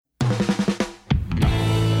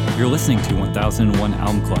You're listening to 1001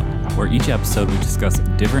 Album Club, where each episode we discuss a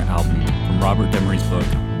different album from Robert Dimery's book,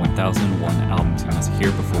 1001 Albums You Must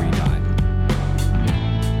Hear Before You Die.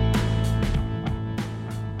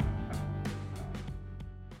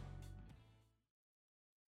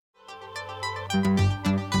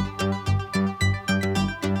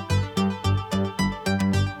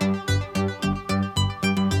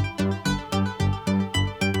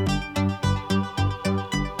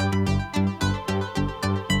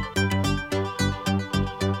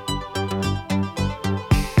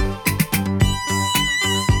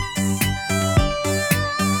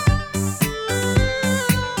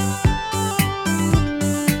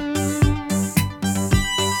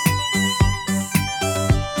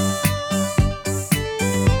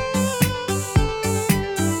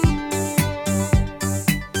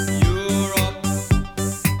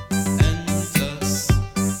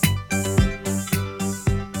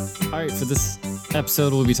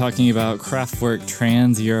 Episode we'll be talking about Kraftwerk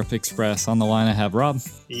Trans Europe Express. On the line I have Rob.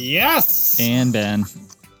 Yes! And Ben.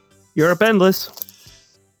 Europe Endless.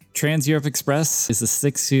 Trans Europe Express is a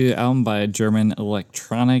six-studio album by a German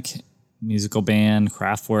electronic musical band,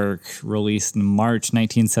 Kraftwerk, released in March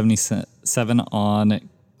 1977 on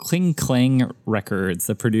Kling Klang Records.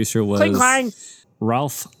 The producer was Kling Klang.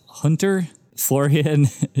 Ralph Hunter, Florian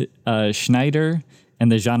Schneider,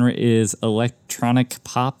 and the genre is electronic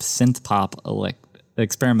pop, synth pop,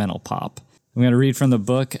 experimental pop. I'm going to read from the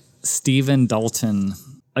book, Stephen Dalton.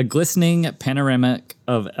 A glistening panoramic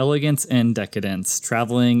of elegance and decadence,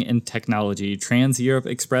 traveling in technology, Trans Europe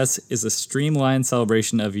Express is a streamlined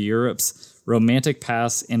celebration of Europe's romantic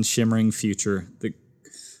past and shimmering future. The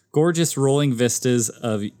gorgeous rolling vistas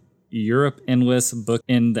of Europe Endless book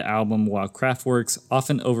in the album, while Kraftwerk's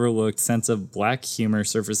often overlooked sense of black humor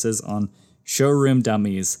surfaces on Showroom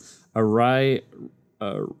Dummies, a wry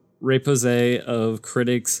repose of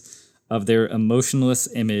critics of their emotionless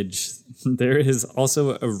image. There is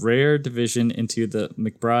also a rare division into the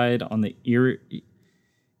McBride on the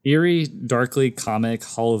eerie, darkly comic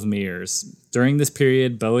Hall of Mirrors. During this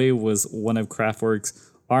period, Bowie was one of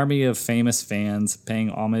Kraftwerk's army of famous fans,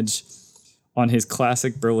 paying homage on his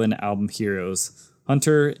classic Berlin album Heroes.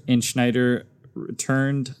 Hunter and Schneider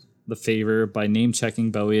returned the favor by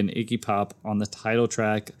name-checking Bowie and Iggy Pop on the title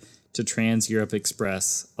track to Trans Europe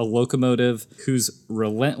Express, a locomotive whose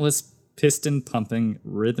relentless piston-pumping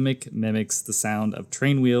rhythmic mimics the sound of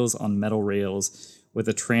train wheels on metal rails with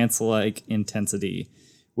a trance-like intensity.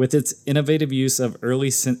 With its innovative use of early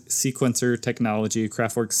sequencer technology,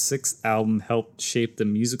 Kraftwerk's sixth album helped shape the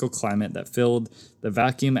musical climate that filled the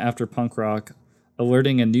vacuum after punk rock,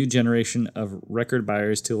 alerting a new generation of record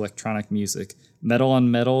buyers to electronic music. Metal on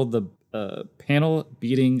Metal, the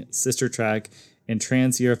panel-beating sister track, and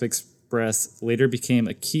Trans Europe Express later became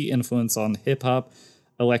a key influence on hip-hop,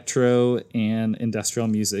 electro, and industrial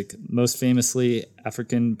music. Most famously,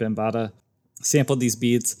 African Bambaataa sampled these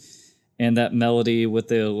beats and that melody with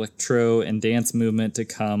the electro and dance movement to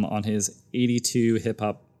come on his 82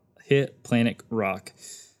 hip-hop hit Planet Rock.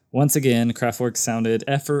 Once again, Kraftwerk sounded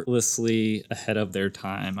effortlessly ahead of their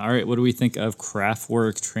time. All right, what do we think of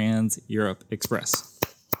Kraftwerk Trans Europe Express?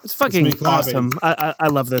 It's fucking awesome. I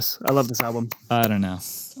love this. I love this album. I don't know,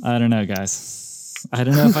 guys. I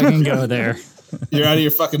don't know if I can go there. You're out of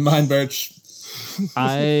your fucking mind, Birch.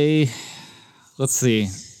 Let's see.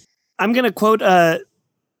 I'm going to quote,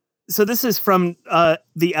 so this is from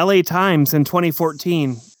the LA Times in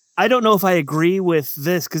 2014. I don't know if I agree with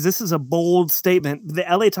this because this is a bold statement. The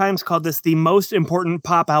LA Times called this the most important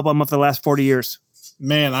pop album of the last 40 years.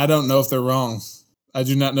 Man, I don't know if they're wrong. I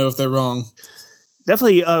do not know if they're wrong.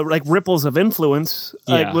 Definitely like ripples of influence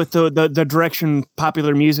with the direction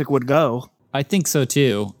popular music would go. I think so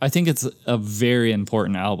too. I think it's a very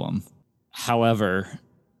important album. However,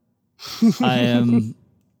 I am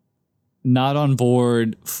not on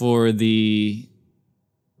board for the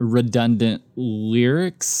redundant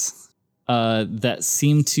lyrics that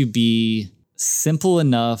seem to be simple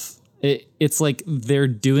enough. It's like they're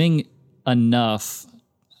doing enough.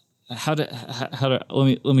 Let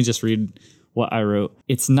me just read what I wrote.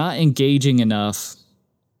 It's not engaging enough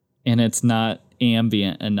and it's not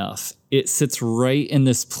ambient enough. It sits right in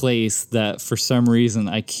this place that for some reason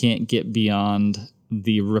I can't get beyond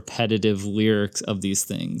the repetitive lyrics of these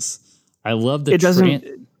things. I love the... It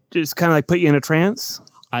doesn't just kind of like put you in a trance?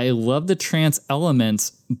 I love the trance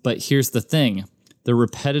elements, but here's the thing. The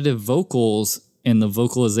repetitive vocals and the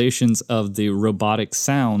vocalizations of the robotic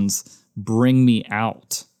sounds bring me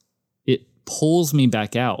out. It pulls me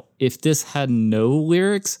back out. If this had no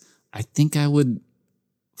lyrics, I think I would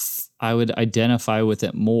identify with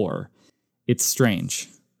it more. It's strange.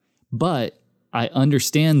 But I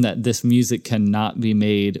understand that this music cannot be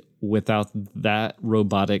made without that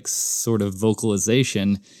robotic sort of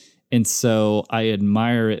vocalization. And so I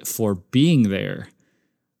admire it for being there.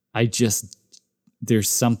 There's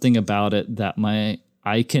something about it that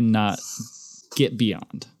I cannot get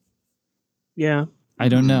beyond. Yeah. I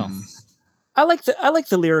don't know. I like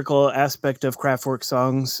the lyrical aspect of Kraftwerk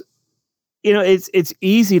songs. You know, it's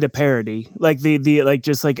easy to parody, like the like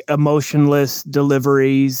just like emotionless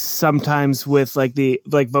deliveries, sometimes with like the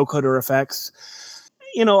like vocoder effects.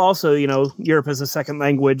 You know, also, you know, Europe as a second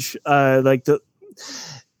language, like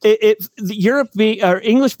Europe being or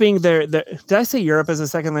English being there. Did I say Europe as a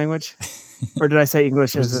second language, or did I say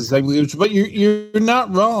English as a second language? But you're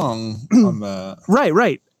not wrong on that.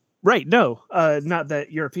 Right. No, not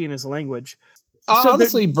that European is a language. So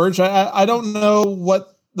honestly, Birch, I don't know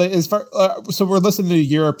what as far. So we're listening to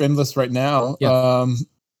Europe Endless right now. Yeah.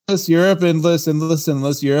 This Europe Endless,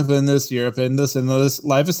 Europe Endless, Europe Endless.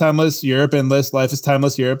 Life is timeless. Europe Endless. Life is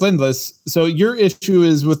timeless. Europe Endless. So your issue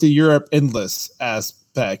is with the Europe Endless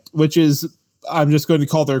aspect, which is I'm just going to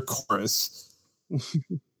call their chorus,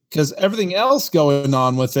 because everything else going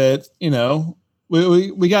on with it, you know,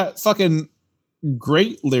 we got fucking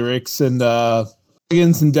great lyrics and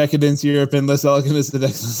elegance and decadence, Europe Endless, elegance and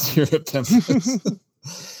decadence, Europe Endless.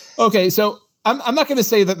 Okay, so I'm not going to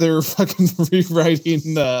say that they're fucking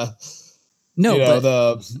rewriting I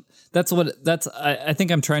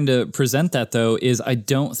think I'm trying to present that though is I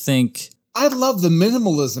don't think I love the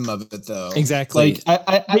minimalism of it though. Exactly.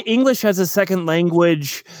 Like the English as a second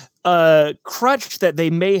language crutch that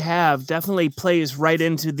they may have definitely plays right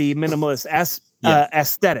into the minimalist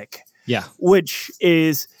aesthetic. Yeah. Which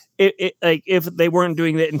is it like if they weren't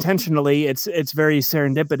doing it intentionally, it's very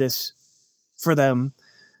serendipitous for them.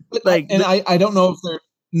 Like, I don't know if they're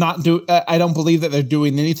not do. I don't believe that they're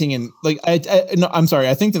doing anything in like. No, I'm sorry.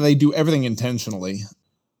 I think that they do everything intentionally.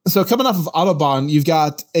 So coming off of Autobahn, you've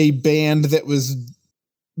got a band that was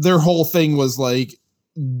their whole thing was like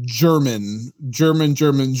German. They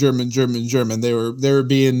were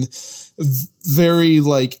being very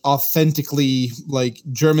like authentically like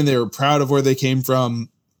German. They were proud of where they came from.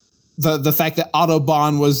 The fact that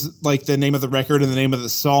Autobahn was like the name of the record and the name of the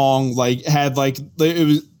song like had like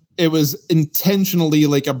it was intentionally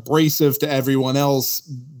like abrasive to everyone else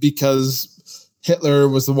because Hitler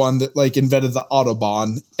was the one that like invented the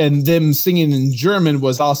Autobahn, and them singing in German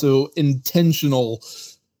was also intentionally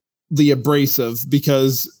abrasive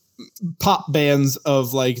because pop bands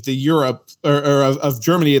of like the Europe or of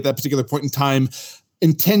Germany at that particular point in time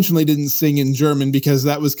intentionally didn't sing in German because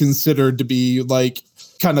that was considered to be like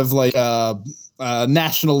kind of like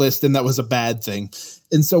nationalist, and that was a bad thing.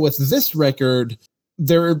 And so with this record,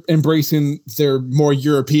 they're embracing their more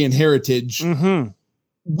European heritage,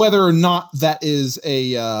 whether or not that is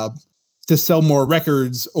to sell more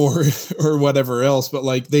records or whatever else. But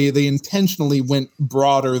like they intentionally went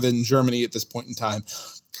broader than Germany at this point in time.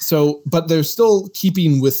 So, but they're still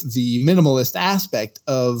keeping with the minimalist aspect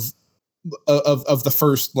of the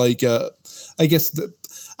first, like, I guess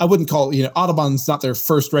I wouldn't call, you know, Autobahn's not their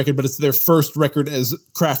first record, but it's their first record as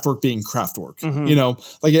Kraftwerk being Kraftwerk, you know,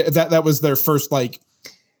 like that was their first, like,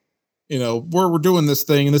 you know, we're doing this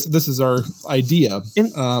thing and this is our idea.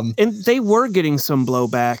 And they were getting some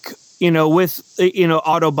blowback, you know, with, you know,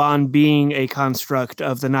 Autobahn being a construct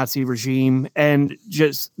of the Nazi regime and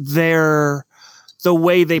just the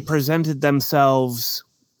way they presented themselves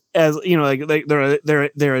as, you know, like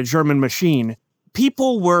they're a German machine.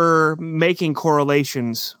 People were making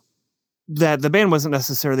correlations that the band wasn't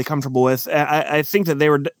necessarily comfortable with. I think that they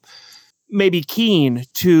were maybe keen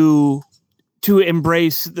to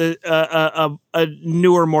embrace a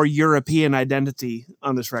newer, more European identity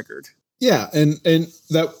on this record. Yeah, and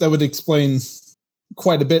that would explain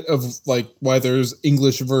quite a bit of like why there's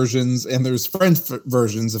English versions and there's French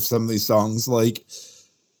versions of some of these songs. Like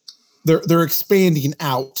they're expanding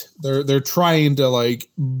out. They're trying to like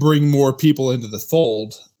bring more people into the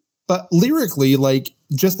fold. But lyrically, like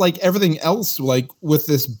just like everything else, like with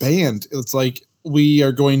this band, it's like we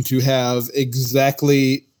are going to have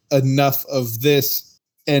exactly enough of this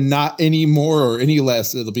and not any more or any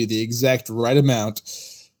less. It'll be the exact right amount.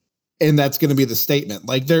 And that's going to be the statement.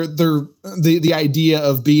 Like they're the idea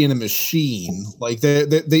of being a machine. Like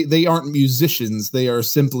they aren't musicians. They are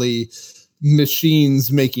simply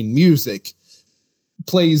machines making music.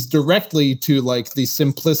 Plays directly to like the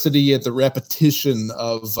simplicity and the repetition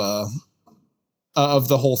of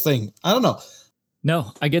the whole thing. I don't know.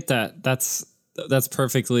 No, I get that. That's a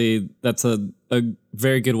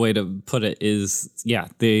very good way to put it is, yeah,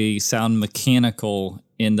 they sound mechanical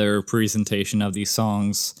in their presentation of these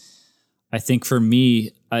songs. I think for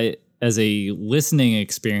me, I as a listening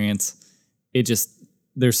experience,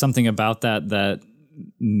 there's something about that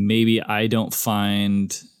maybe I don't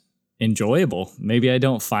find enjoyable. Maybe I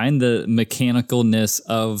don't find the mechanicalness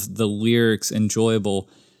of the lyrics enjoyable,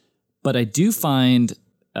 but I do find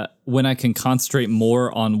when I can concentrate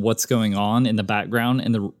more on what's going on in the background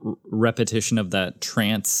and the repetition of that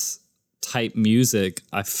trance type music,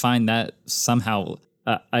 I find that somehow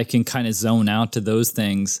I can kind of zone out to those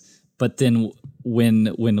things. But then when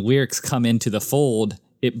lyrics come into the fold,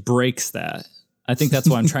 it breaks that. I think that's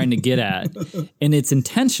what I'm trying to get at. And it's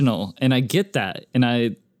intentional, and I get that.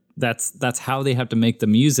 And that's how they have to make the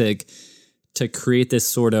music to create this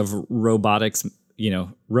sort of robots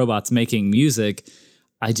making music.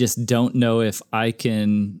 I just don't know if I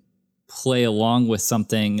can play along with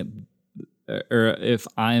something, or if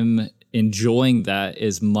I'm enjoying that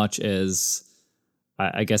as much as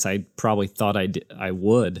I guess I probably thought I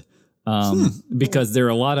would. Because there are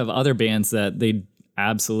a lot of other bands that they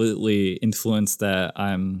absolutely influence that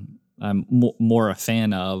I'm more a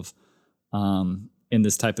fan of in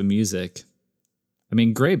this type of music. I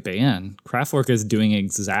mean, great band. Kraftwerk is doing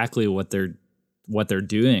exactly what they're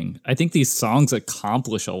doing. I think these songs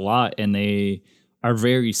accomplish a lot, and they are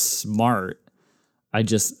very smart. I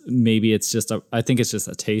think it's just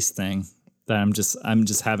a taste thing that I'm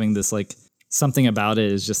just having this, like, something about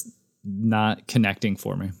it is just not connecting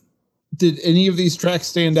for me. Did any of these tracks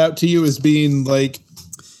stand out to you as being like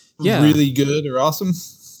really good or awesome?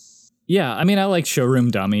 Yeah, I mean, I like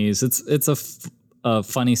Showroom Dummies. It's a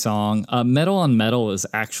funny song. Metal on Metal is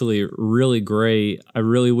actually really great. I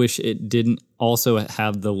really wish it didn't also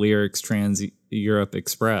have the lyrics Trans Europe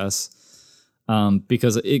Express,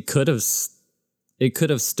 because it could have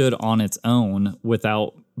stood on its own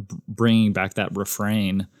without bringing back that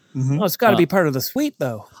refrain. Mm-hmm. Well, it's got to be part of the suite,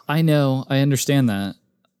 though. I know. I understand that.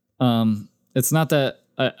 It's not that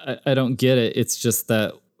I don't get it. It's just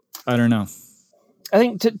that I don't know. I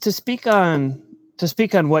think to speak on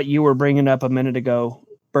what you were bringing up a minute ago,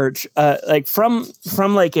 Birch, like from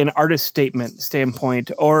like an artist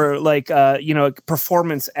standpoint, or like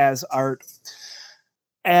performance as art,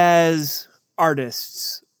 as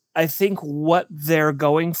artists, I think what they're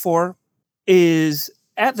going for is,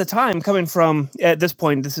 at the time, coming from, at this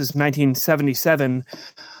point, this is 1977,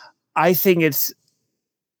 I think it's,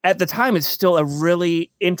 at the time, it's still a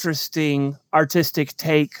really interesting artistic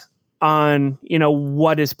take on,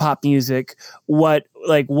 what is pop music, what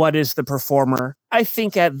is the performer. I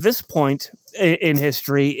think at this point in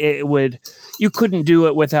history, you couldn't do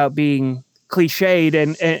it without being cliched,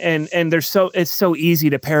 and it's so easy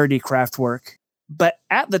to parody Kraftwerk. But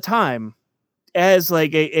at the time, as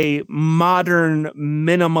like a modern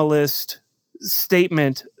minimalist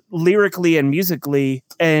statement, lyrically and musically,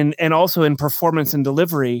 and also in performance and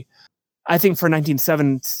delivery, I think for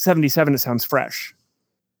 1977 it sounds fresh.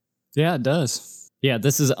 Yeah, it does. Yeah,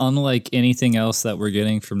 this is unlike anything else that we're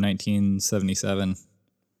getting from 1977.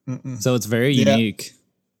 Mm-mm. So it's very unique.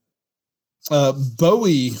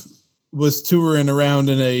 Bowie was touring around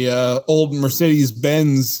in a old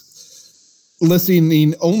Mercedes-Benz,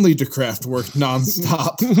 listening only to Kraftwerk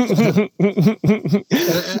nonstop.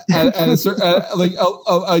 Like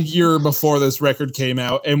a year before this record came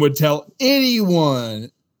out, and would tell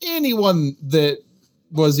anyone that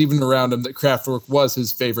was even around him that Kraftwerk was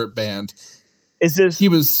his favorite band. He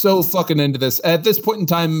was so fucking into this. At this point in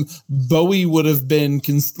time, Bowie would have been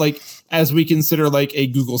as we consider like a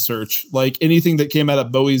Google search, like anything that came out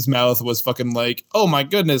of Bowie's mouth was fucking like, oh my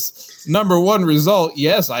goodness, number one result.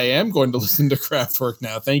 Yes, I am going to listen to Kraftwerk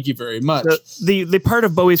now. Thank you very much. The part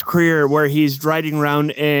of Bowie's career where he's riding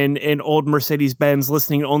around in old Mercedes-Benz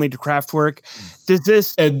listening only to Kraftwerk, does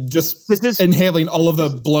this inhaling all of the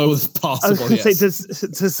blows possible? I was say,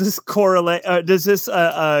 does this correlate? Does this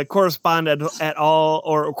correspond at all,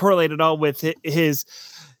 or correlate at all with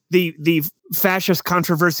the fascist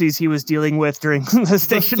controversies he was dealing with during the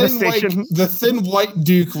station to station? The thin white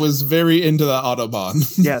Duke was very into the Autobahn.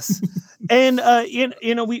 Yes, and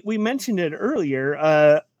we mentioned it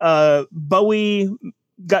earlier. Bowie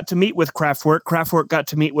got to meet with Kraftwerk. Kraftwerk got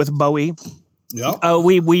to meet with Bowie. Yeah,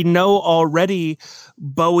 we know already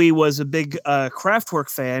Bowie was a big Kraftwerk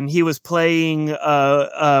fan. He was playing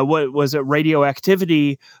what was it,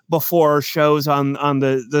 Radioactivity, before shows on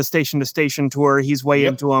the station to station tour. He's way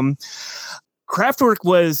into them. Kraftwerk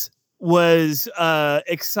was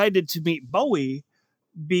excited to meet Bowie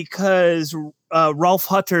because Rolf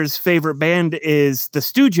Hutter's favorite band is the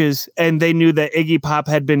Stooges, and they knew that Iggy Pop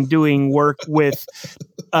had been doing work with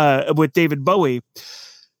David Bowie.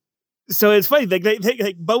 So it's funny.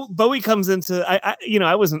 Like Bowie comes into.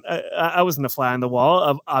 I wasn't a fly on the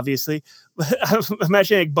wall, obviously. But I was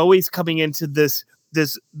imagining like Bowie's coming into this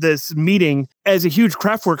meeting as a huge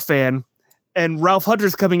Kraftwerk fan, and Ralph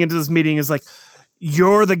Hunter's coming into this meeting is like,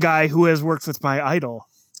 "You're the guy who has worked with my idol."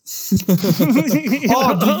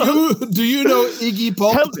 Oh, do you know Iggy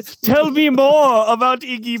Pop? Tell me more about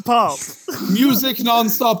Iggy Pop. Music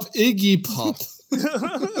nonstop Iggy Pop.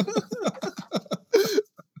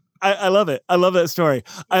 I love it. I love that story.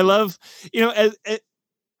 I love, the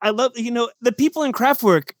people in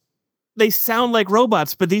Kraftwerk, they sound like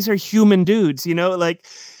robots, but these are human dudes, like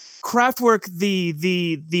Kraftwerk,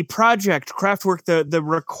 the project, Kraftwerk, the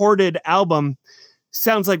recorded album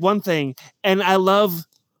sounds like one thing. And I love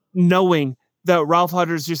knowing that Ralph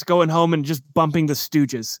Hunter's just going home and just bumping the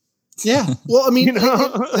Stooges. Yeah. Well, I mean,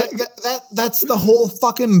 that's the whole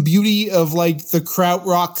fucking beauty of like the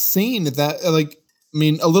krautrock scene that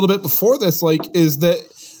a little bit before this, is that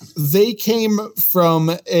they came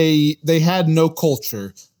from they had no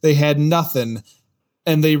culture. They had nothing.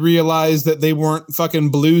 And they realized that they weren't fucking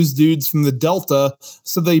blues dudes from the Delta.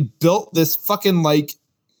 So they built this fucking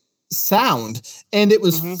sound, and it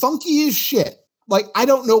was funky as shit. I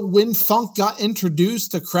don't know when funk got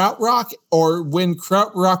introduced to krautrock or when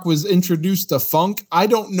krautrock was introduced to funk. I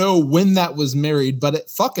don't know when that was married, but it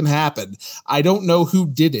fucking happened. I don't know who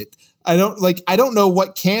did it. I don't know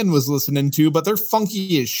what Can was listening to, but they're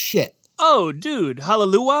funky as shit. Oh, dude.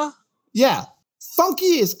 Hallelujah? Yeah.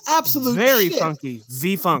 Funky is absolute very shit. Funky.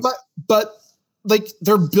 V-funk. But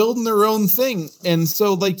they're building their own thing. And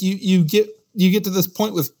so you get to this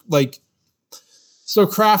point with so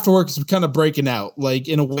Kraftwerk is kind of breaking out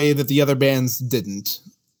in a way that the other bands didn't.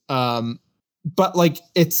 But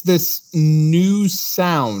it's this new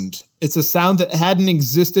sound. It's a sound that hadn't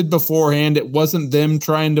existed beforehand. It wasn't them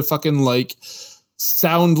trying to fucking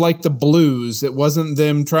sound like the blues. It wasn't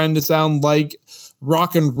them trying to sound like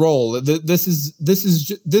rock and roll. This is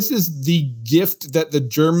the gift that the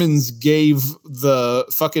Germans gave the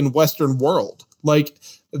fucking Western world.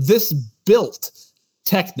 This built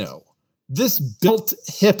techno. This built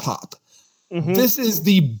hip hop. Mm-hmm. This is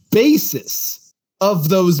the basis of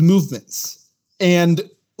those movements. And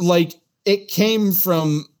it came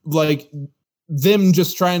from them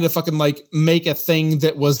just trying to fucking make a thing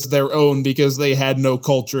that was their own because they had no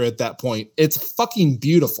culture at that point. It's fucking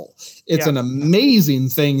beautiful. It's an amazing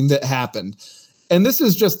thing that happened. And this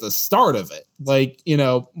is just the start of it.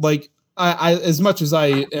 I as much as I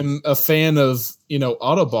am a fan of,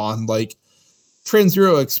 Autobahn,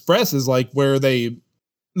 Trans-Euro Express is where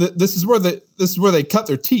this is where they cut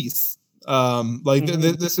their teeth.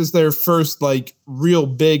 This is their first real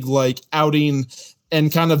big outing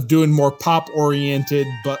and kind of doing more pop oriented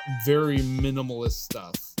but very minimalist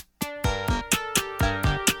stuff.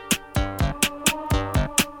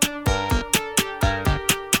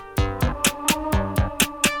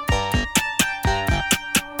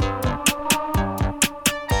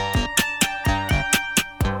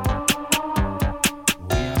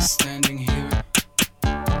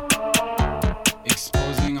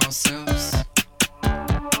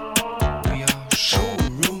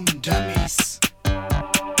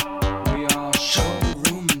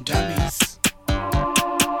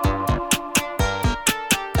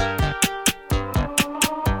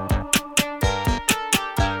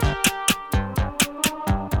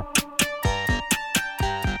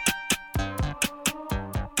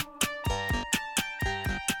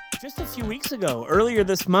 Earlier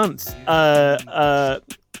this month,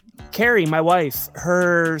 Carrie, my wife,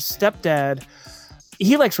 her stepdad,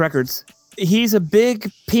 he likes records. He's a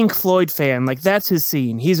big Pink Floyd fan. That's his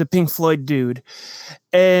scene. He's a Pink Floyd dude.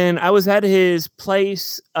 And I was at his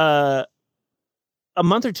place a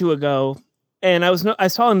month or two ago, and I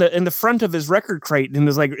saw in the front of his record crate, and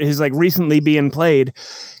his recently being played,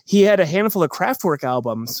 he had a handful of Kraftwerk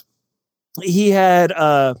albums. He had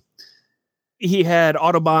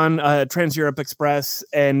Autobahn, Trans-Europe Express,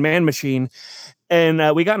 and Man Machine.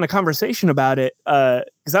 And we got in a conversation about it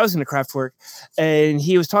because I was into Kraftwerk. And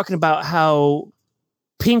he was talking about how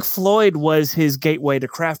Pink Floyd was his gateway to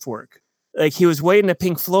Kraftwerk. He was waiting at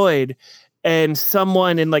Pink Floyd, and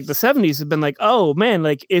someone in the 70s had been oh, man,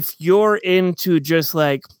 if you're into just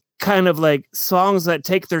kind of songs that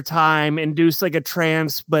take their time, induce a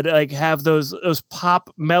trance, but have those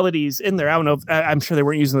pop melodies in there. I don't know. I'm sure they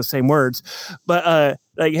weren't using the same words, but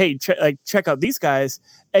hey, check out these guys.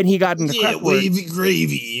 And he got into wavy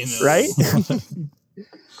gravy, right?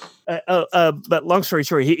 But long story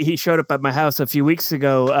short, he showed up at my house a few weeks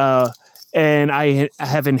ago, and I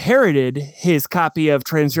have inherited his copy of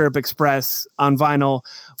Trans Europe Express on vinyl,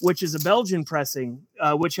 which is a Belgian pressing,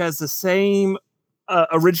 which has the same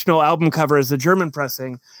original album cover as the German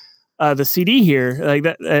pressing. The CD here, like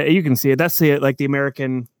that, you can see it. That's the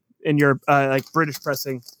American in Europe, like British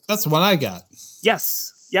pressing. That's the one I got.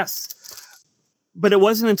 Yes. But it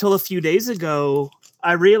wasn't until a few days ago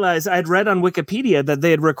I realized I'd read on Wikipedia that they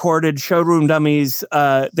had recorded Showroom Dummies.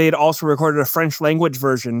 They had also recorded a French language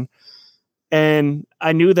version. And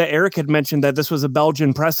I knew that Eric had mentioned that this was a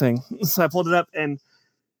Belgian pressing. So I pulled it up, and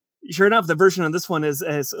sure enough, the version of this one is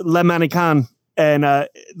Le Mannequin. And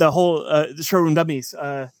the whole Showroom Dummies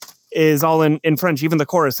is all in French. Even the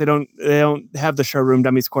chorus, they don't have the Showroom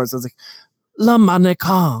Dummies chorus. It's like Le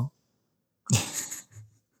Mannequin.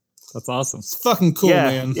 That's awesome. It's fucking cool,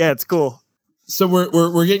 man. Yeah, it's cool. So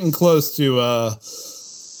we're getting close to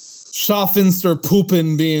Schaufenster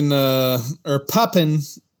Puppen being or Puppen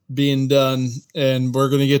being done, and we're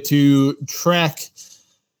gonna get to track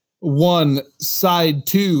 1, side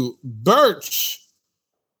 2. Birch,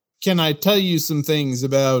 can I tell you some things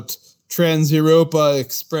about Trans Europa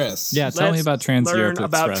Express? Yeah, tell me about Trans Europa Express.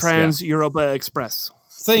 About Trans Europa Express.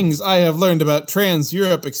 Things I have learned about Trans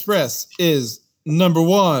Europe Express is, number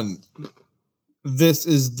 1, this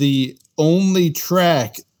is the only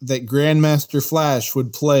track that Grandmaster Flash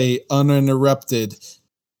would play uninterrupted,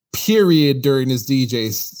 period, during his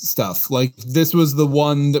DJ stuff. Like, this was the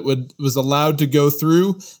one that was allowed to go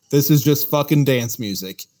through. This is just fucking dance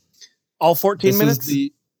music. All 14 minutes?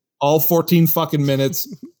 All 14 fucking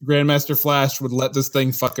minutes. Grandmaster Flash would let this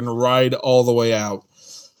thing fucking ride all the way out.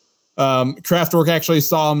 Kraftwerk actually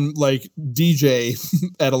saw him like DJ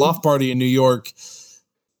at a loft party in New York.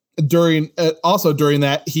 During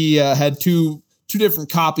that, he had two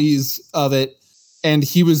different copies of it, and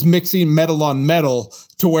he was mixing metal on metal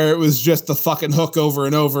to where it was just the fucking hook over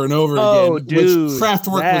and over and over again, dude, which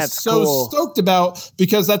Kraftwerk was so cool. stoked about,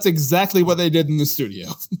 because that's exactly what they did in the studio.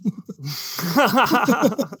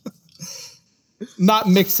 Not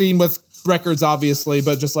mixing with records, obviously,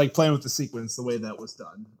 but just like playing with the sequence the way that was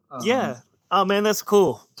done. Yeah. Oh man, that's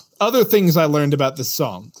cool. Other things I learned about this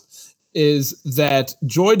song is that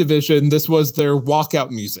Joy Division, this was their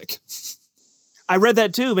walkout music. I read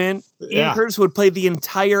that too, man. Ian Curtis would play the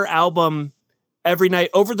entire album every night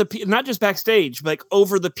over not just backstage, but like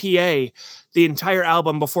over the PA, the entire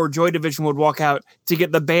album before Joy Division would walk out, to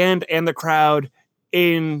get the band and the crowd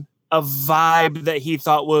in a vibe that he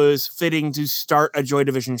thought was fitting to start a Joy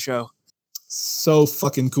Division show. So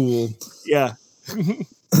fucking cool. Yeah.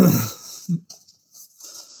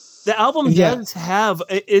 The album does have,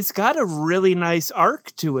 it's got a really nice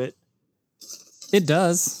arc to it. It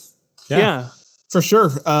does. Yeah. For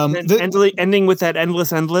sure. Ending with that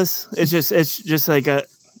endless. It's just like a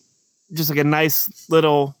nice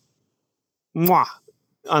little mwah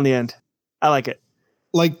on the end. I like it.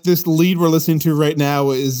 Like, this lead we're listening to right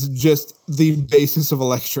now is just the basis of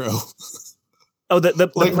electro. Oh, the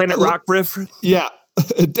Planet Rock riff? Yeah.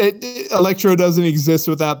 Electro doesn't exist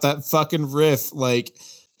without that fucking riff. Like,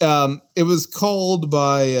 it was called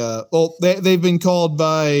by, they've been called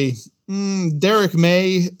by Derek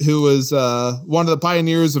May, who was one of the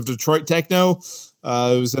pioneers of Detroit techno.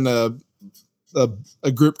 It was in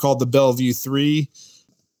a group called the Bellevue 3.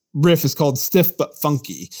 Riff is called Stiff But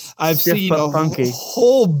Funky. I've seen a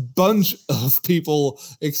whole bunch of people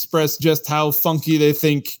express just how funky they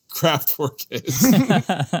think Kraftwerk is.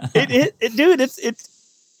 Dude,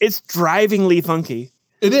 it's drivingly funky.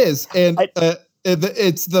 It is, and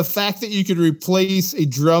it's the fact that you could replace a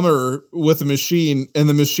drummer with a machine, and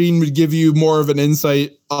the machine would give you more of an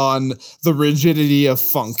insight on the rigidity of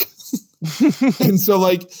funk. And so,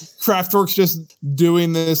 like, Kraftwerk's just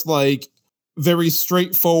doing this, like, very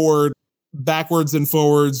straightforward, backwards and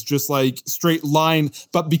forwards, just like straight line.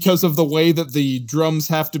 But because of the way that the drums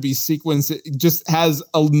have to be sequenced, it just has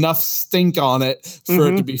enough stink on it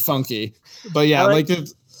for it to be funky. But yeah,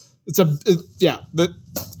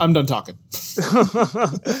 I'm done talking.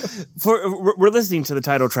 We're listening to the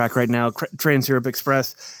title track right now, Trans Europe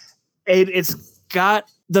Express. It's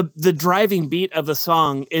got the driving beat of the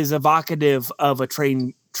song is evocative of a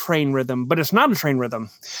train rhythm, but it's not a train rhythm.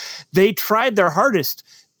 They tried their hardest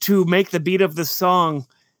to make the beat of the song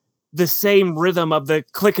the same rhythm of the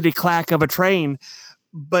clickety clack of a train,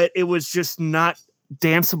 but it was just not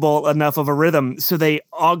danceable enough of a rhythm. So they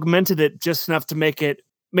augmented it just enough to make your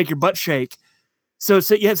butt shake. So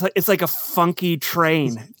it's like a funky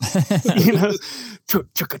train, you know,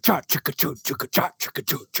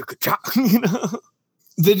 you know.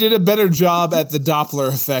 They did a better job at the Doppler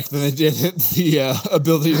effect than they did at the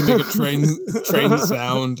ability to make a train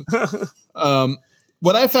sound.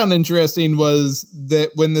 what I found interesting was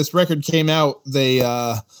that when this record came out, they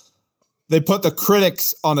put the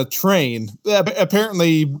critics on a train.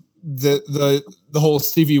 Apparently, the whole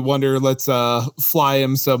Stevie Wonder, let's fly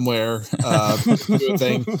him somewhere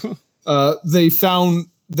thing.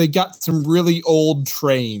 They got some really old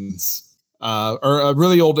trains, or a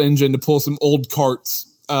really old engine to pull some old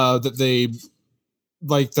carts that they.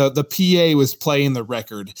 Like the PA was playing the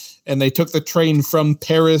record, and they took the train from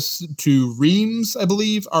Paris to Reims, I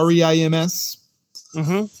believe, Reims.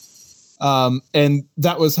 Mm-hmm. And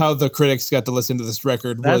that was how the critics got to listen to this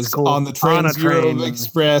record. That's was cool. On the Trans-Europe train.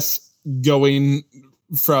 Express going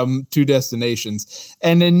from two destinations.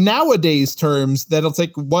 And in nowadays terms, that'll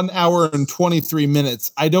take 1 hour and 23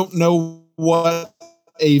 minutes. I don't know what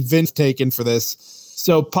a Vince taken for this.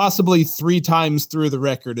 So possibly 3 times through the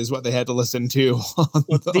record is what they had to listen to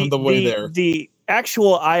on the way there. The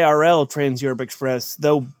actual IRL Trans-Europe Express,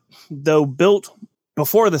 though built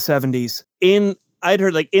before the 70s, I'd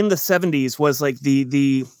heard like in the 70s was like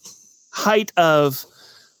the height of,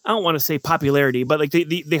 I don't want to say popularity, but like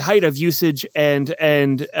the height of usage and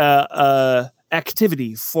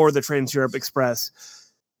activity for the Trans-Europe Express.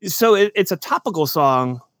 So it's a topical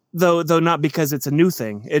song. Though not because it's a new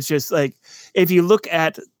thing. It's just like if you look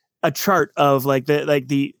at a chart of like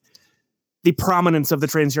the prominence of the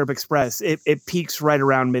Trans-Europe Express, it peaks right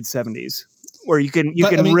around mid-70s, where you can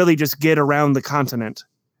really just get around the continent.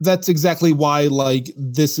 That's exactly why like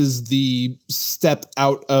this is the step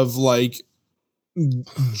out of like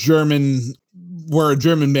German. We're a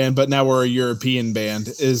German band, but now we're a European band.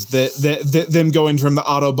 Is that them going from the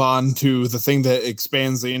Autobahn to the thing that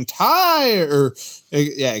expands the entirety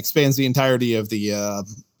of the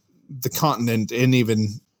continent, and even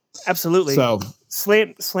absolutely. So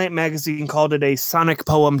Slant magazine called it a sonic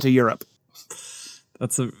poem to Europe.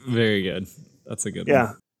 That's a very good. That's a good one.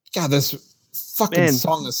 Yeah. God, this fucking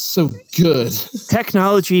song is so good.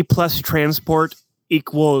 Technology plus transport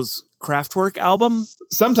equals Kraftwerk album.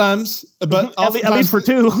 Sometimes, but at least for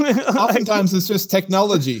 2. Oftentimes it's just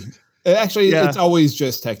technology. Actually, it's always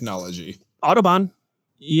just technology. Autobahn.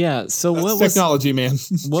 Yeah. So That's what was technology, man?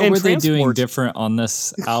 What And were they doing transport. different on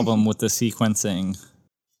this album with the sequencing?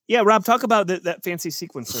 Yeah, Rob, talk about that fancy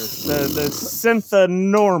sequencer, the Syntha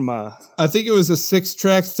Norma. I think it was a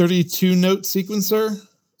 6-track, 32-note sequencer.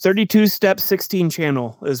 32-step,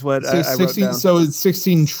 16-channel is what I wrote down. So it's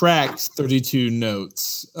 16 tracks, 32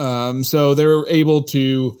 notes. So they were able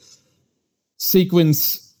to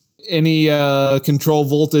sequence any control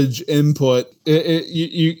voltage input.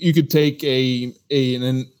 You could take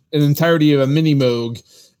an entirety of a mini Moog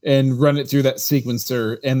and run it through that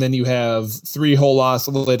sequencer, and then you have 3 whole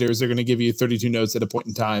oscillators. They're going to give you 32 notes at a point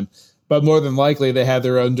in time. But more than likely, they had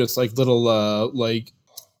their own just like little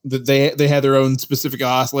they had their own specific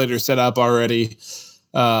oscillator set up already.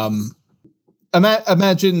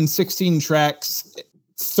 Imagine 16 tracks,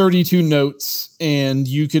 32 notes, and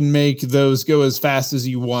you can make those go as fast as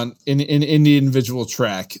you want in the individual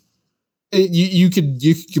track. You could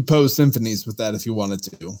compose symphonies with that if you wanted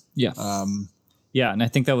to. Yeah. Yeah, and I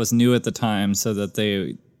think that was new at the time, so that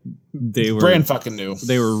they were brand fucking new.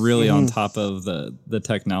 They were really on top of the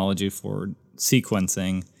technology for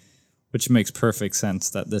sequencing, which makes perfect sense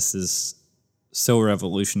that this is so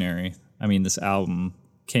revolutionary. I mean, this album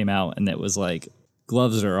came out and it was like,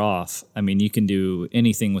 gloves are off. I mean, you can do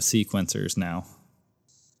anything with sequencers now.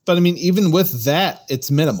 But I mean, even with that,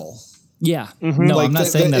 it's minimal. Yeah. Mm-hmm. No, Like I'm not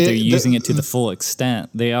saying that they're using it to the full extent.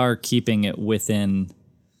 They are keeping it within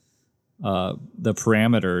the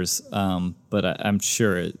parameters, but I'm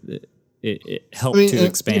sure it helped to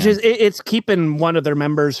expand. It's keeping one of their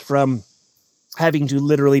members from having to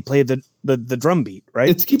literally play the drum beat, right?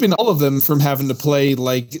 It's keeping all of them from having to play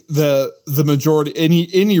like the majority,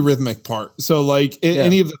 any rhythmic part. So like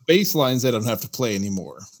any of the bass lines, they don't have to play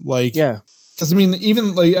anymore. Like, yeah. Because I mean,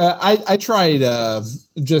 even like I tried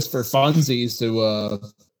just for funsies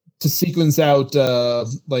to sequence out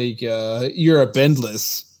Europe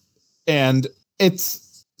Endless, and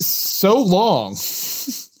it's so long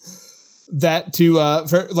that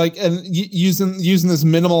using this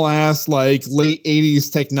minimal ass like late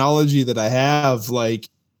 80s technology that I have, like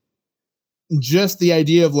just the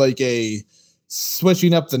idea of like a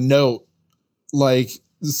switching up the note, like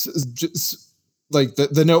just like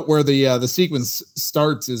the note where the sequence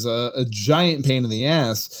starts is a giant pain in the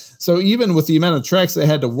ass. So even with the amount of tracks they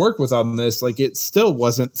had to work with on this, like it still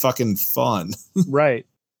wasn't fucking fun. Right.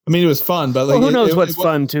 I mean, it was fun, but like, who knows what's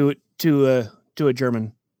fun to a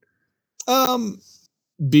German?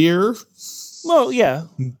 Beer. Well, yeah.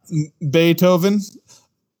 Beethoven.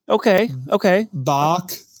 Okay.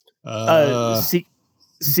 Bach.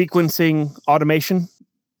 Sequencing automation.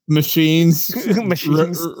 Machines.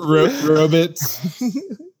 Machines. Robots.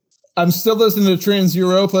 I'm still listening to Trans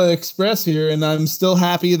Europa Express here, and I'm still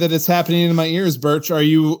happy that it's happening in my ears, Birch. Are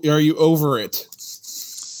you over it?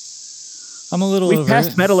 I'm a little We've over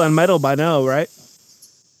passed it. Metal on Metal by now, right?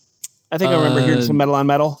 I think I remember hearing some Metal on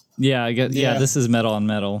Metal. Yeah, I guess. Yeah, this is Metal on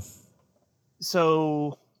Metal.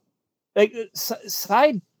 So, like,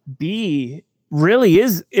 side B really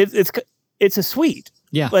is it's a suite.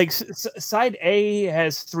 Yeah. Like side A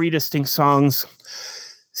has 3 distinct songs.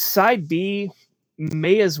 Side B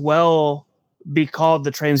may as well be called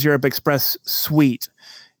the Trans Europe Express suite,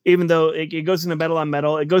 even though it goes into Metal on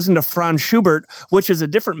Metal. It goes into Franz Schubert, which is a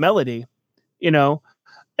different melody, and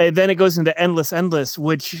then it goes into Endless Endless,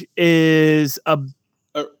 which is a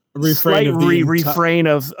refrain of refrain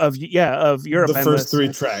of Europe. The Endless. first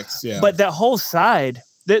 3 tracks, yeah. But that whole side,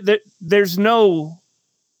 there's no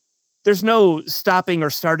stopping or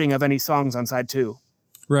starting of any songs on side 2.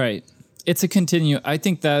 Right. It's a continue. I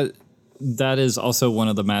think that is also one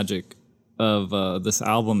of the magic of this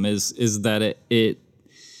album is that it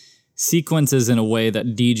sequences in a way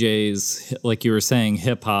that DJs, like you were saying,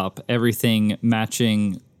 hip hop, everything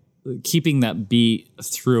matching, keeping that beat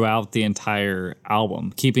throughout the entire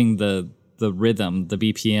album, keeping the rhythm, the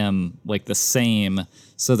BPM like the same,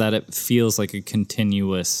 so that it feels like a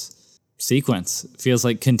continuous sequence. It feels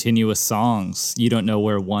like continuous songs. You don't know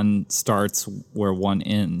where one starts, where one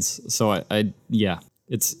ends. So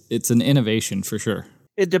it's an innovation for sure.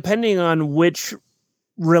 Depending on which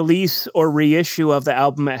release or reissue of the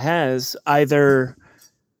album it has, either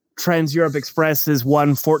Trans Europe Express is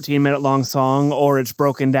one 14-minute long song, or it's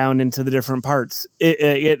broken down into the different parts.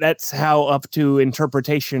 That's how up to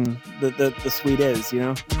interpretation the suite is,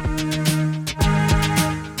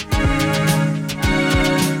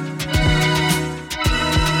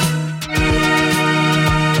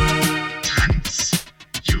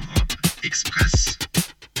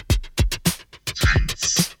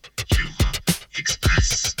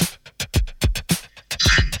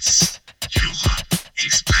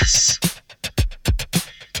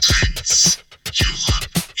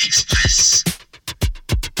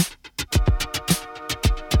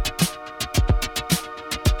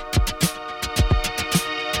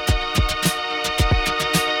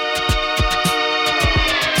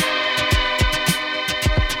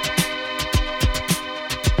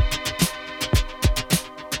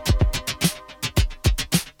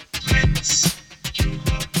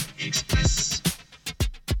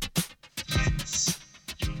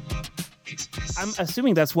 I'm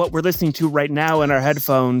assuming that's what we're listening to right now in our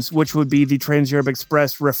headphones, which would be the Trans Europe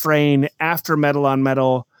Express refrain after Metal on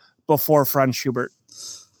Metal, before Franz Schubert.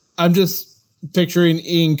 I'm just picturing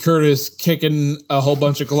Ian Curtis kicking a whole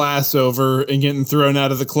bunch of glass over and getting thrown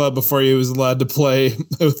out of the club before he was allowed to play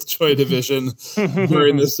with Joy Division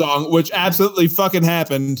during this song, which absolutely fucking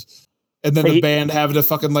happened. And then the band having to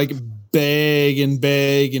fucking like beg and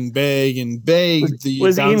beg and beg and beg.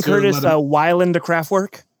 Was Ian Curtis whiling to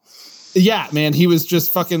Kraftwerk? Yeah, man, he was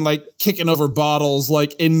just fucking like kicking over bottles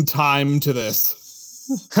like in time to this.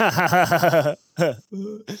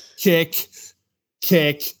 Kick,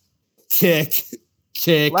 kick, kick,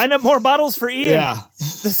 kick. Line up more bottles for Ian. Yeah.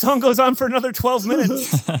 The song goes on for another 12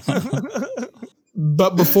 minutes.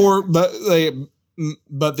 But before it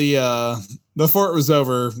was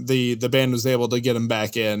over, the band was able to get him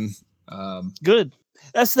back in. Good.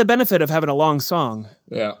 That's the benefit of having a long song.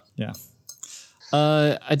 Yeah. Yeah.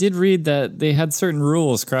 I did read that they had certain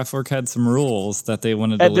rules. Kraftwerk had some rules that they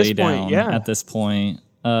wanted to lay down at this point.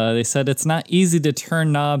 They said it's not easy to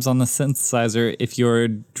turn knobs on the synthesizer if you're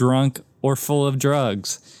drunk or full of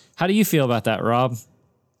drugs. How do you feel about that, Rob?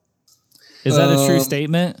 Is that a true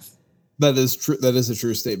statement? That is true. That is a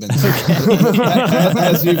true statement.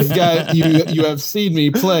 As you have seen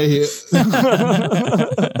me play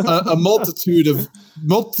a multitude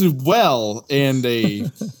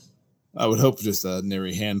and I would hope just a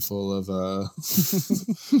nary handful of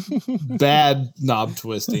bad knob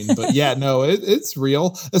twisting. But yeah, no, it's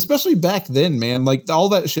real. Especially back then, man. Like all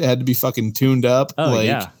that shit had to be fucking tuned up. Oh, like,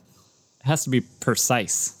 yeah. It has to be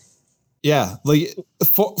precise. Yeah. Like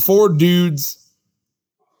four dudes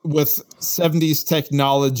with 70s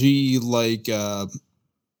technology, like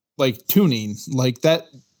tuning, like that.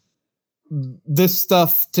 This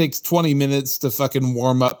stuff takes 20 minutes to fucking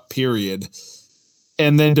warm up, period.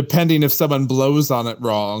 And then depending if someone blows on it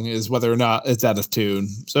wrong is whether or not it's out of tune.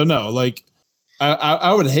 So no, like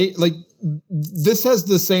I would hate, like this has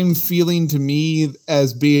the same feeling to me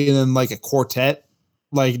as being in like a quartet,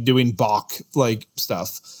 like doing Bach like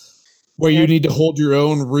stuff where you need to hold your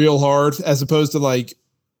own real hard as opposed to like.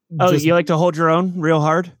 Oh, you like to hold your own real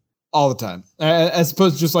hard? all the time, as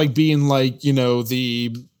opposed to just like being like, you know,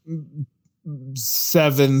 the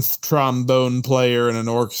seventh trombone player in an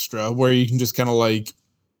orchestra where you can just kind of like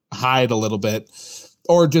hide a little bit,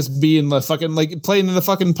 or just being the fucking like playing in a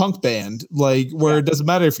fucking punk band, like where it doesn't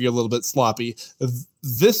matter if you're a little bit sloppy.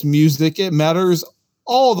 This music, it matters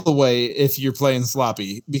all the way if you're playing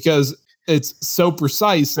sloppy, because it's so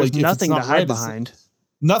precise. There's like nothing if to it's not hide right, behind.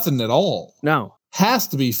 Nothing at all. No. Has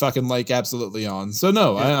to be fucking like absolutely on. So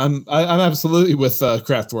no, I'm absolutely with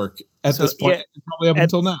Kraftwerk at this point, probably up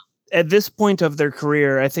until now. At this point of their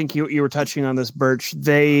career, I think you were touching on this, Birch.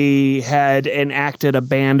 They had enacted a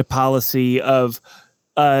band policy of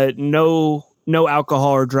no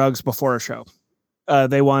alcohol or drugs before a show.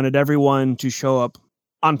 They wanted everyone to show up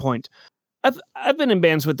on point. I've been in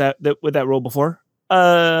bands with that rule before.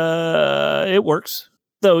 It works,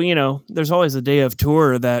 though. You know, there's always a day of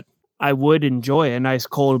tour that I would enjoy a nice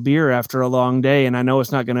cold beer after a long day, and I know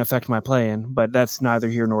it's not going to affect my playing, but that's neither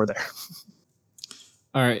here nor there.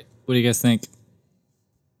 All right, what do you guys think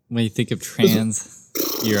when you think of Trans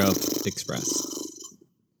Europe Express?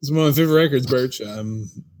 It's one of my favorite records, Birch.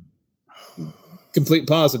 Complete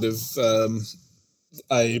positive.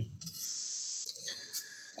 I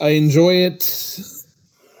enjoy it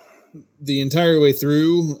the entire way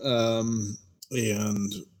through,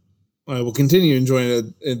 and I will continue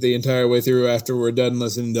enjoying it the entire way through after we're done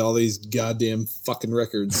listening to all these goddamn fucking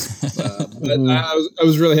records. But I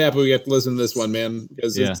was really happy we got to listen to this one, man,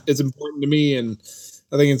 because it's important to me, and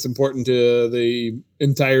I think it's important to the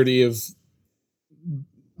entirety of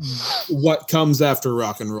what comes after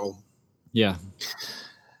rock and roll. Yeah.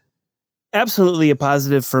 Absolutely a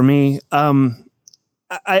positive for me.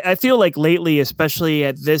 I feel like lately, especially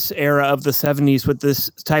at this era of the 70s with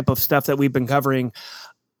this type of stuff that we've been covering,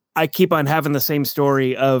 I keep on having the same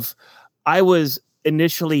story of I was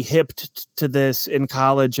initially hipped to this in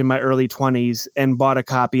college in my early 20s and bought a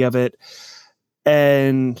copy of it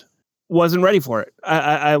and wasn't ready for it.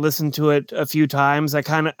 I listened to it a few times.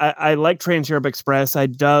 I like Trans Europe Express. I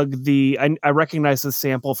dug I recognized the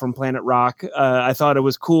sample from Planet Rock. I thought it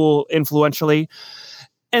was cool, influentially.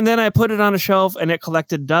 And then I put it on a shelf and it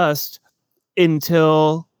collected dust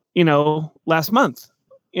until, last month.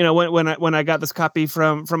 When I got this copy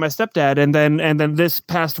from my stepdad, and then this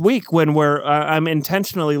past week when I'm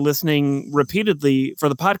intentionally listening repeatedly for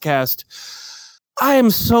the podcast, I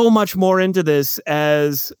am so much more into this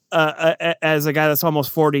as a guy that's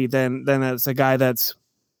almost 40 than as a guy that's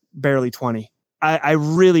barely 20. I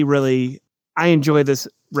really, really, I enjoy this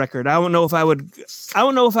record. I don't know if I would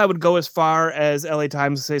go as far as LA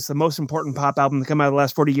Times to say it's the most important pop album to come out of the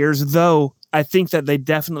last 40 years, though I think that they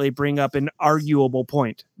definitely bring up an arguable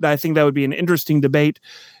point. I think that would be an interesting debate,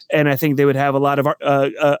 and I think they would have a lot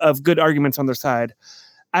of good arguments on their side.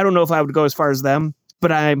 I don't know if I would go as far as them,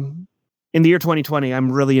 but in the year 2020, I'm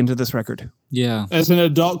really into this record. Yeah. As an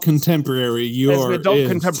adult contemporary,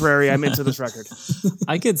 I'm into this record.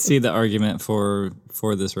 I could see the argument for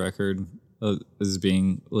this record as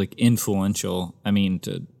being like influential. I mean,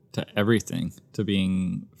 to everything, to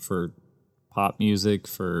being for pop music,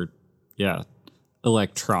 for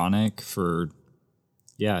electronic, for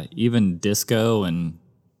even disco, and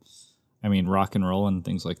I mean rock and roll and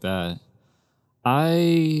things like that.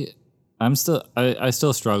 I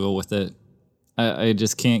still struggle with it. I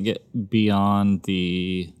just can't get beyond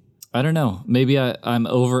the, I don't know, maybe I'm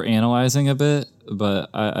over analyzing a bit, but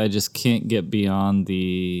I just can't get beyond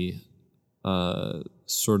the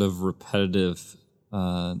sort of repetitiveness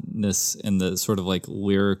and the sort of like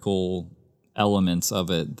lyrical elements of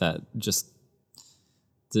it that just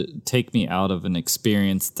take me out of an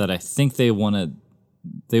experience that I think they want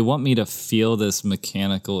me to feel this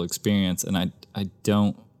mechanical experience, and I'm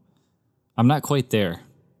not quite there.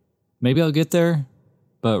 Maybe I'll get there,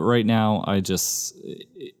 but right now it just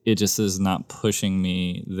is not pushing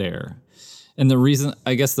me there. And the reason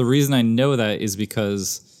I know that is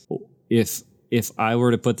because if I were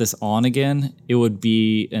to put this on again, it would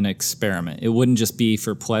be an experiment. It wouldn't just be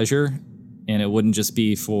for pleasure, and it wouldn't just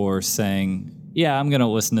be for saying, yeah, I'm going to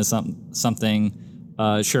listen to something,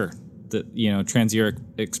 sure, Trans Europe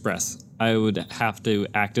Express. I would have to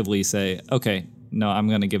actively say, okay, no, I'm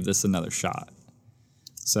going to give this another shot.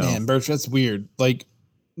 So, man, Birch, that's weird. Like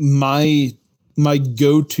my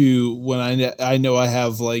go-to when I know I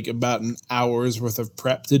have like about an hour's worth of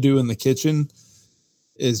prep to do in the kitchen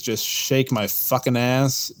is just shake my fucking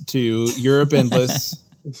ass to Europe Endless.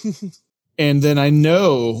 And then I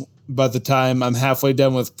know by the time I'm halfway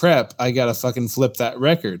done with prep, I got to fucking flip that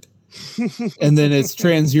record. And then it's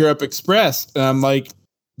Trans Europe Express. And I'm like,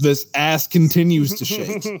 this ass continues to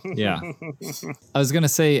shake. Yeah. I was going to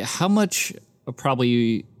say, how much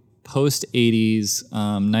probably post 80s,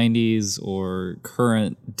 90s, or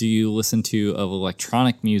current do you listen to of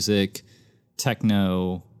electronic music,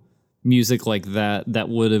 techno, music like that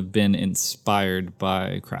would have been inspired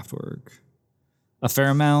by Kraftwerk? A fair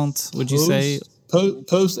amount, would you say?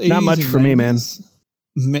 Post 80s? Not much for me, man.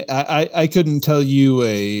 I couldn't tell you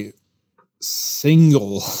a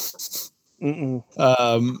single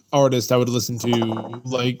artist I would listen to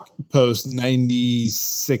like post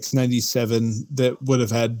 96, 97 that would have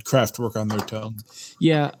had Kraftwerk on their tongue.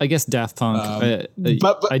 Yeah, I guess Daft Punk.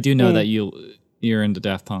 But I do know that you're into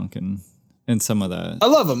Daft Punk and some of that. I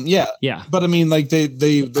love them, yeah. Yeah. But I mean, like they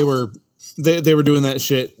were doing that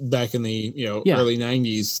shit back in the early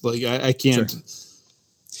 90s. Like I can't. Sure.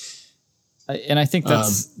 And I think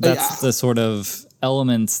that's the sort of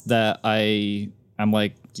elements that I'm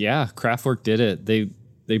like, yeah, Kraftwerk did it.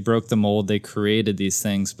 They broke the mold. They created these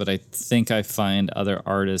things. But I think I find other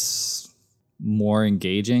artists more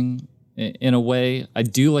engaging in a way. I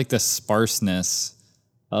do like the sparseness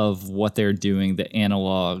of what they're doing, the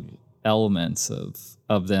analog elements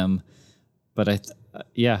of them. But I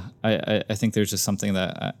think there's just something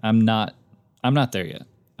that I'm not there yet.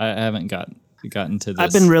 I haven't gotten to this.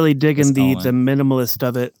 I've been really digging the minimalist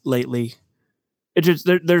of it lately. It just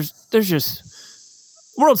there's just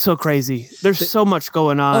world's so crazy. There's so much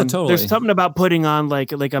going on. Oh, totally. There's something about putting on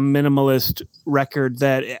like a minimalist record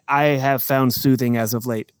that I have found soothing as of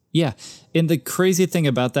late. Yeah, and the crazy thing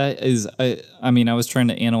about that is, I mean, I was trying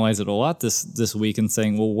to analyze it a lot this week and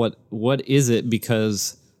saying, well, what is it?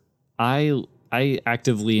 Because I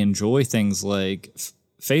actively enjoy things like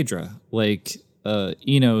Phaedra, like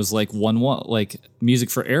Eno's, like One, like music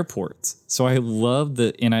for airports. So I love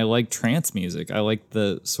and I like trance music. I like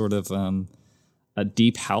the sort of a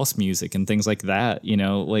deep house music and things like that.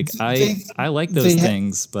 Like I like those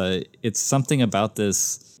things, but it's something about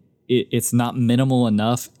this. It's not minimal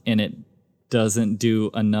enough, and it doesn't do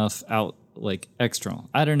enough out like extra.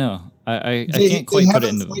 I don't know. I can't quite put it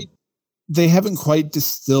into. They haven't quite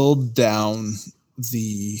distilled down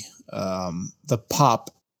the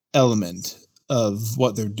pop element of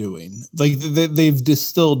what they're doing. Like they've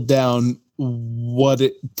distilled down what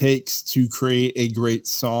it takes to create a great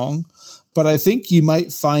song, but I think you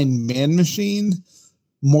might find Man Machine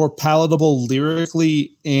more palatable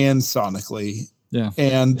lyrically and sonically. Yeah.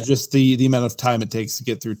 And just the amount of time it takes to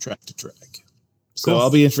get through track to track. So cool. I'll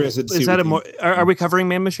be interested to see. Is that are we covering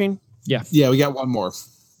Man Machine? Yeah. Yeah, we got one more.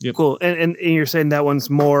 Yep. Cool. And you're saying that one's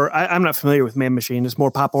more, I'm not familiar with Man Machine. It's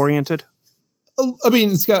more pop oriented. I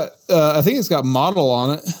mean, it's got, I think it's got Model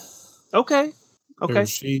on it. Okay.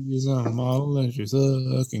 She's a model and she's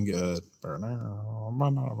looking good.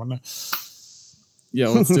 Yeah,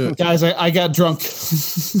 let's do it. Guys, I got drunk.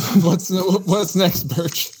 What's next,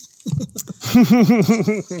 Birch?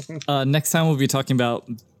 Next time we'll be talking about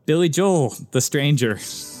Billy Joel, The Stranger.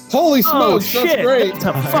 Holy smokes, that's great. It's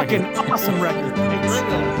a fucking awesome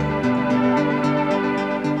record.